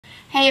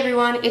Hey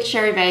everyone, it's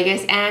Sherry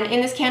Vegas, and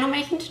in this candle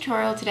making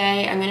tutorial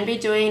today I'm going to be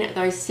doing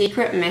those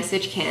secret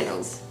message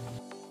candles.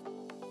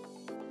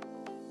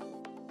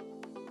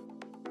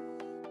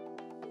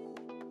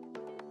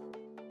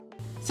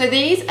 So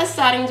these are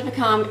starting to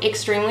become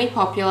extremely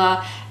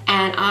popular,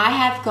 and I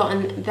have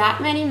gotten that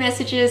many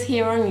messages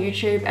here on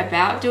YouTube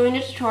about doing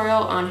a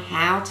tutorial on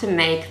how to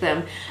make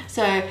them.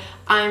 So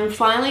I'm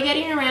finally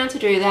getting around to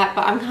do that,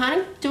 but I'm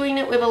kind of doing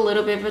it with a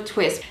little bit of a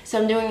twist.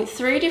 So I'm doing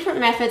 3 different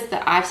methods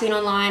that I've seen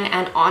online,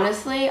 and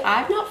honestly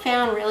I've not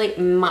found really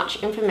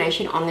much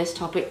information on this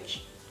topic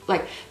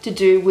like to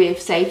do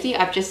with safety.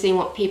 I've just seen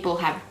what people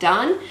have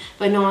done,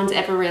 but no one's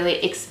ever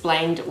really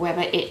explained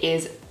whether it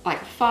is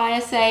like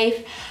fire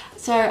safe.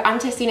 So I'm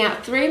testing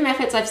out 3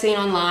 methods I've seen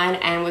online,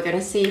 and we're going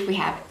to see if we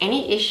have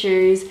any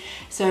issues,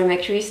 so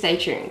make sure you stay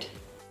tuned.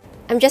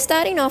 I'm just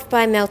starting off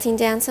by melting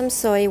down some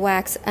soy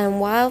wax, and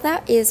while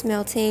that is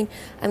melting,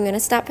 I'm going to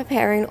start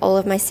preparing all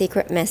of my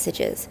secret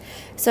messages.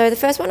 So the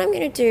first one I'm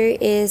going to do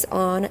is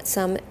on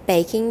some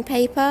baking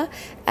paper,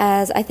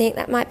 as I think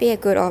that might be a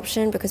good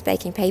option because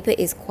baking paper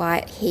is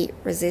quite heat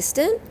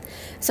resistant.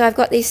 So I've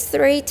got these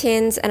 3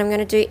 tins, and I'm going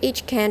to do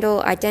each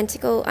candle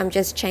identical. I'm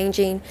just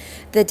changing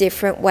the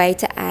different way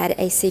to add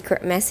a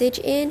secret message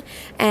in,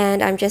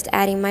 and I'm just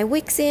adding my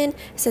wicks in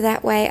so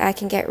that way I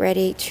can get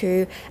ready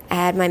to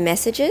add my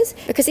messages.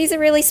 Because these are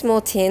really small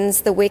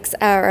tins, the wicks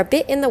are a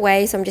bit in the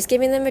way, so I'm just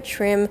giving them a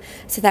trim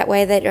so that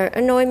way they don't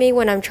annoy me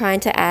when I'm trying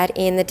to add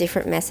in the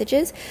different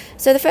messages.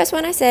 So the first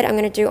one I said I'm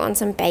going to do on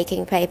some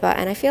baking paper,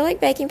 and I feel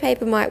like baking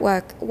paper might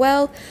work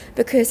well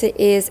because it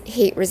is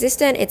heat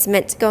resistant. It's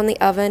meant to go in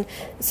the oven,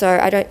 so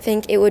I don't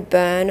think it would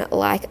burn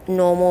like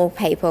normal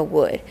paper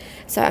would.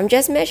 So I'm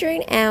just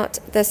measuring out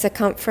the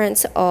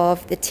circumference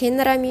of the tin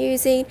that I'm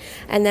using,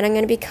 and then I'm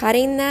going to be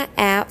cutting that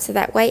out so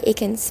that way it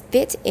can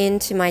fit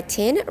into my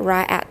tin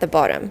right at the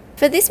bottom.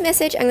 For this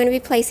message, I'm going to be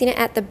placing it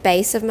at the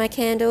base of my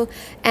candle,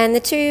 and the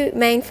 2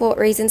 main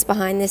reasons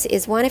behind this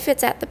is, one, if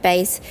it's at the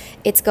base,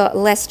 it's got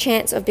less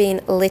chance of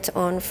being lit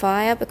on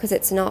fire because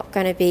it's not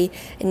going to be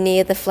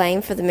near the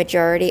flame for the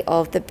majority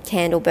of the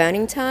candle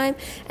burning time.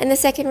 And the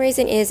second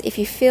reason is, if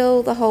you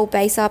fill the whole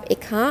base up, it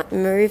can't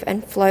move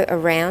and float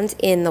around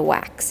in the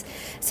wax.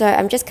 So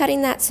I'm just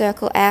cutting that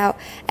circle out,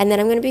 and then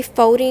I'm going to be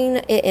folding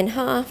it in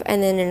half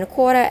and then in a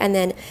quarter, and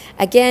then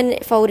again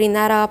folding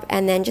that up,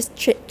 and then just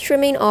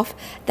trimming off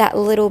that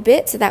little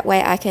bit so that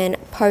way I can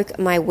poke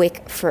my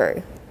wick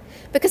through.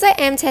 Because I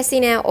am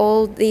testing out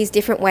all these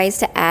different ways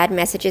to add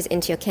messages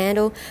into your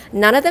candle,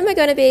 none of them are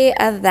going to be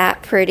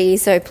that pretty,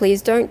 so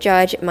please don't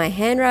judge my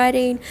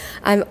handwriting.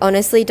 I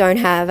honestly don't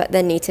have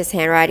the neatest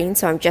handwriting,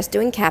 so I'm just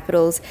doing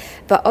capitals.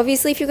 But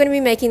obviously if you're going to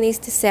be making these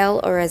to sell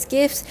or as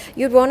gifts,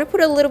 you'd want to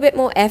put a little bit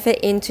more effort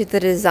into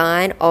the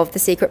design of the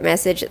secret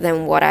message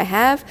than what I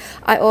have.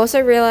 I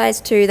also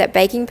realized too that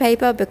baking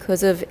paper,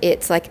 because of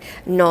its like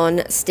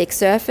non-stick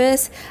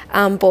surface,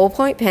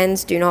 ballpoint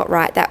pens do not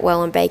write that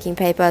well on baking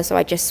paper, so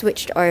I just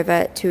switched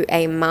over to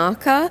a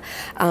marker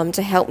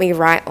to help me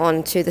write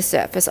onto the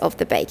surface of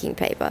the baking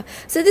paper.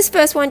 So this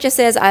first one just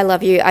says I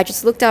love you. I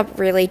just looked up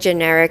really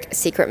generic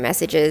secret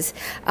messages.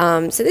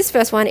 So this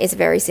first one is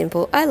very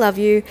simple, I love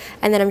you,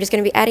 and then I'm just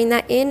going to be adding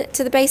that in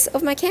to the base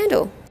of my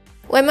candle.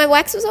 When my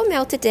wax was all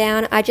melted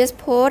down, I just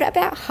poured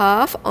about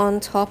half on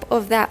top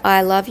of that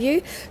I love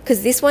you,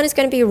 because this one is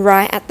going to be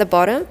right at the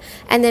bottom.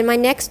 And then my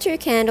next 2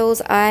 candles,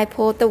 I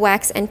poured the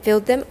wax and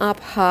filled them up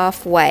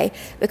halfway,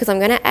 because I'm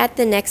going to add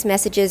the next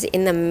messages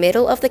in the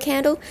middle of the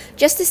candle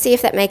just to see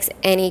if that makes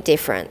any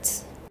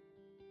difference.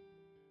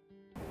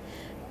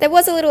 There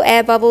was a little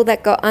air bubble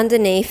that got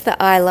underneath the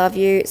I love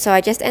you, so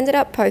I just ended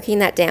up poking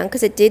that down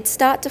because it did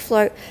start to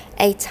float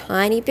a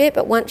tiny bit,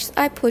 but once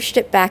I pushed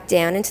it back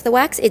down into the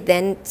wax, it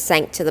then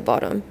sank to the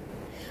bottom.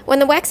 When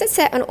the wax had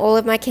set on all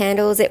of my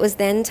candles, it was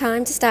then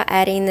time to start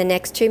adding the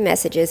next 2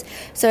 messages.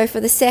 So for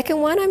the second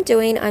one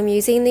I'm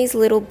using these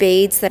little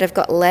beads that have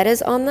got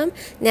letters on them.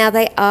 Now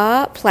they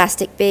are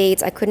plastic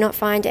beads. I could not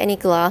find any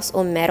glass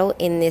or metal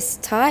in this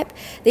type.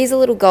 These are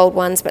little gold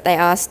ones, but they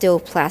are still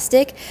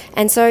plastic.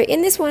 And so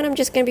in this one I'm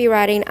just going to be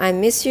writing I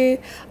miss you.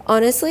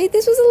 Honestly,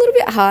 this was a little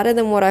bit harder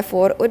than what I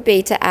thought it would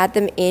be to add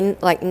them in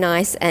like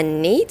nice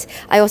and neat.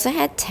 I also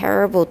had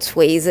terrible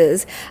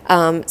tweezers,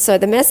 so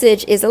the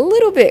message is a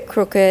little bit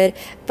crooked,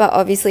 but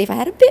obviously if I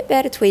had a bit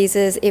better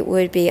tweezers it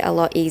would be a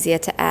lot easier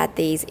to add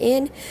these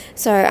in.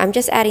 So I'm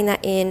just adding that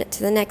in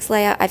to the next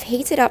layer. I've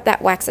heated up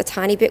that wax a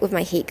tiny bit with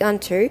my heat gun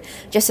too,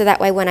 just so that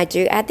way when I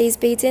do add these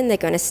beads in, they're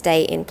going to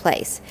stay in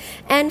place.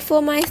 And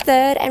for my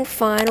third and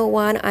final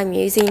one, I'm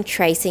using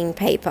tracing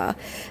paper.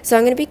 So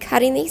I'm going to be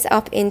cutting these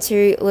up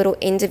into little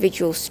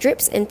individual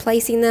strips and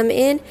placing them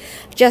in,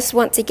 just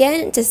once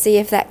again to see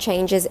if that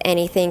changes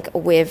anything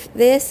with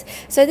this.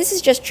 So this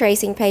is just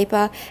tracing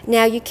paper.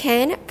 Now you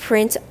can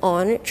print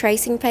on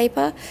tracing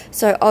paper,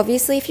 so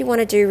obviously if you want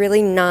to do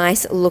really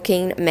nice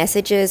looking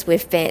messages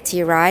with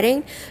fancy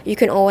writing, you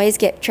can always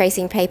get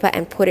tracing paper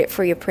and put it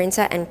through your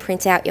printer and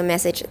print out your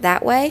message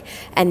that way,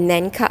 and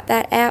then cut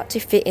that out to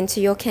fit into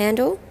your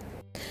candle.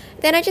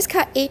 Then I just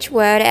cut each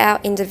word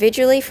out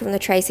individually from the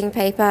tracing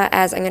paper,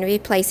 as I'm going to be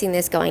placing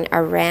this going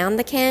around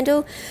the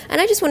candle, and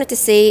I just wanted to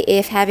see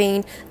if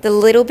having the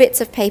little bits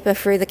of paper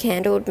through the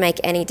candle would make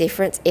any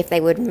difference, if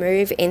they would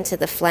move into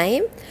the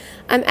flame.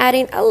 I'm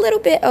adding a little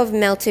bit of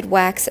melted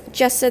wax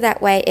just so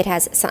that way it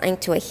has something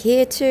to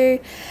adhere to,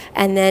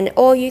 and then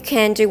or you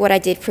can do what I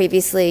did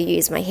previously,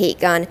 use my heat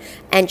gun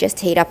and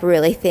just heat up a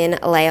really thin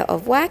layer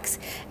of wax,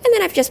 and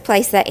then I've just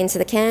placed that into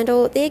the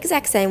candle the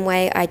exact same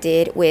way I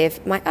did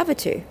with my other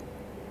two.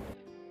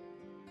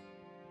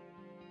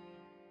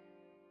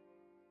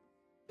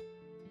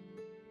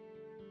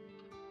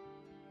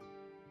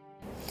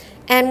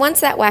 And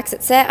once that wax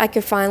had set, I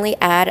could finally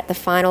add the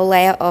final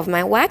layer of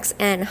my wax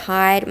and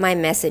hide my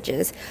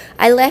messages.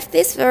 I left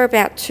this for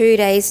about 2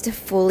 days to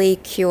fully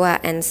cure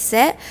and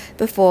set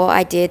before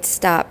I did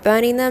start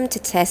burning them to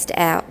test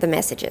out the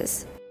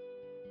messages.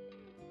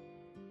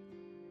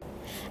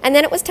 And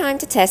then it was time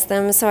to test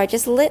them, so I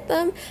just lit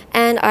them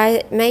and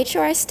I made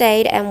sure I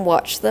stayed and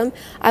watched them.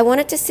 I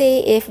wanted to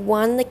see if,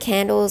 one, the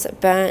candles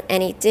burnt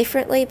any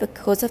differently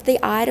because of the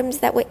items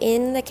that were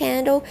in the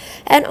candle,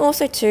 and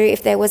also two,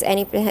 if there was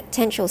any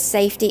potential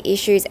safety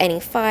issues, any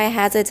fire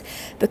hazards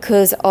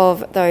because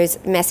of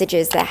those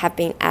messages that have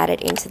been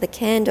added into the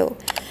candle.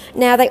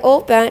 Now, they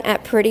all burnt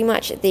at pretty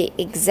much the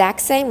exact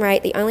same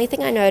rate. The only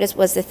thing I noticed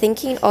was the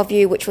Thinking of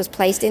You, which was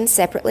placed in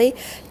separately,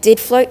 did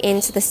float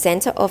into the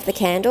center of the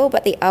candle,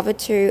 but the other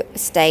two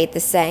stayed the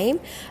same.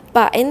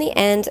 But in the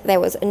end, there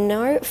was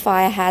no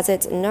fire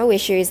hazards, no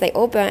issues. They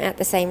all burnt at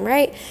the same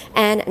rate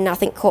and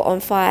nothing caught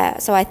on fire.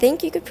 So I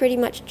think you could pretty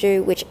much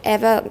do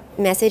whichever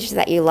message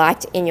that you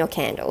liked in your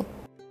candle.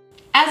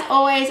 As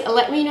always,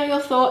 let me know your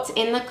thoughts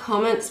in the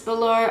comments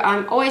below.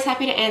 I'm always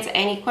happy to answer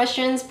any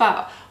questions,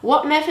 but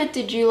what method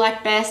did you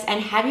like best, and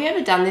have you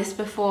ever done this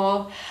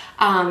before?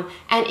 And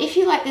if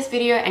you like this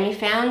video and you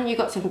found you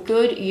got some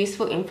good,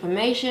 useful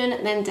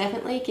information, then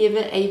definitely give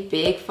it a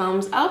big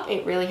thumbs up.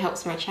 It really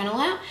helps my channel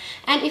out.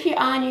 And if you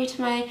are new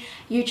to my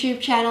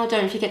YouTube channel,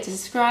 don't forget to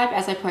subscribe,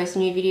 as I post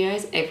new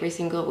videos every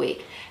single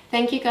week.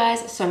 Thank you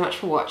guys so much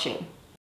for watching.